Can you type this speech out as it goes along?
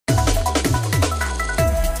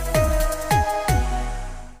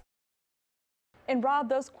And Rob,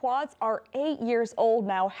 those quads are 8 years old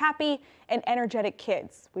now, happy and energetic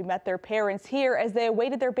kids. We met their parents here as they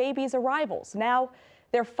awaited their baby's arrivals. Now,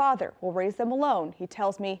 their father will raise them alone, he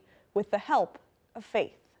tells me, with the help of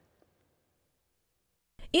faith.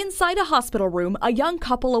 Inside a hospital room, a young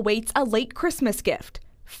couple awaits a late Christmas gift.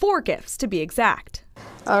 4 gifts, to be exact.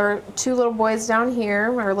 Our 2 little boys down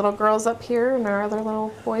here, our little girls up here, and our other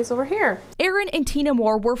little boys over here. Aaron and Tina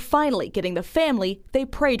Moore were finally getting the family they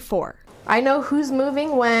prayed for. I know who's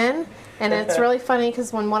moving when, and it's really funny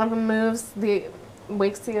because when one of them moves,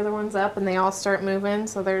 wakes the other ones up and they all start moving,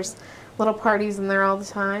 so there's little parties in there all the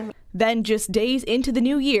time. Then just days into the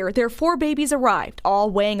new year, their 4 babies arrived,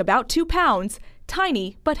 all weighing about 2 pounds,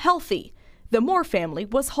 tiny but healthy. The Moore family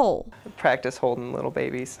was whole. Practice holding little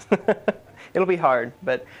babies. It'll be hard,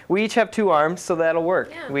 but we each have 2 arms, so that'll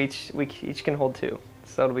work. Yeah. We each can hold 2,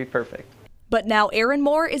 so it'll be perfect. But now Aaron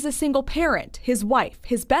Moore is a single parent. His wife,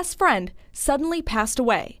 his best friend, suddenly passed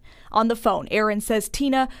away. On the phone, Aaron says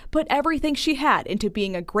Tina put everything she had into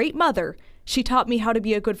being a great mother. She taught me how to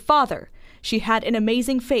be a good father. She had an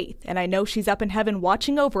amazing faith, and I know she's up in heaven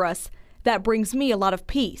watching over us. That brings me a lot of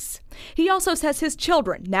peace. He also says his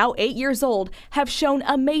children, now 8 years old, have shown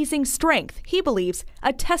amazing strength. He believes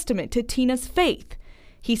a testament to Tina's faith.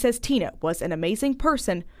 He says Tina was an amazing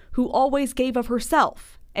person who always gave of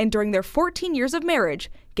herself, and during their 14 years of marriage,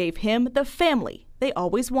 gave him the family they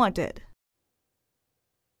always wanted.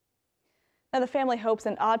 Now, the family hopes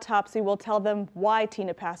an autopsy will tell them why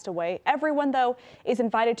Tina passed away. Everyone, though, is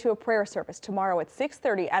invited to a prayer service tomorrow at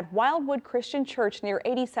 6:30 at Wildwood Christian Church near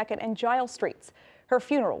 82nd and Giles Streets. Her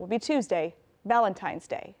funeral will be Tuesday, Valentine's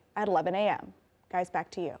Day, at 11 a.m. Guys, back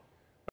to you.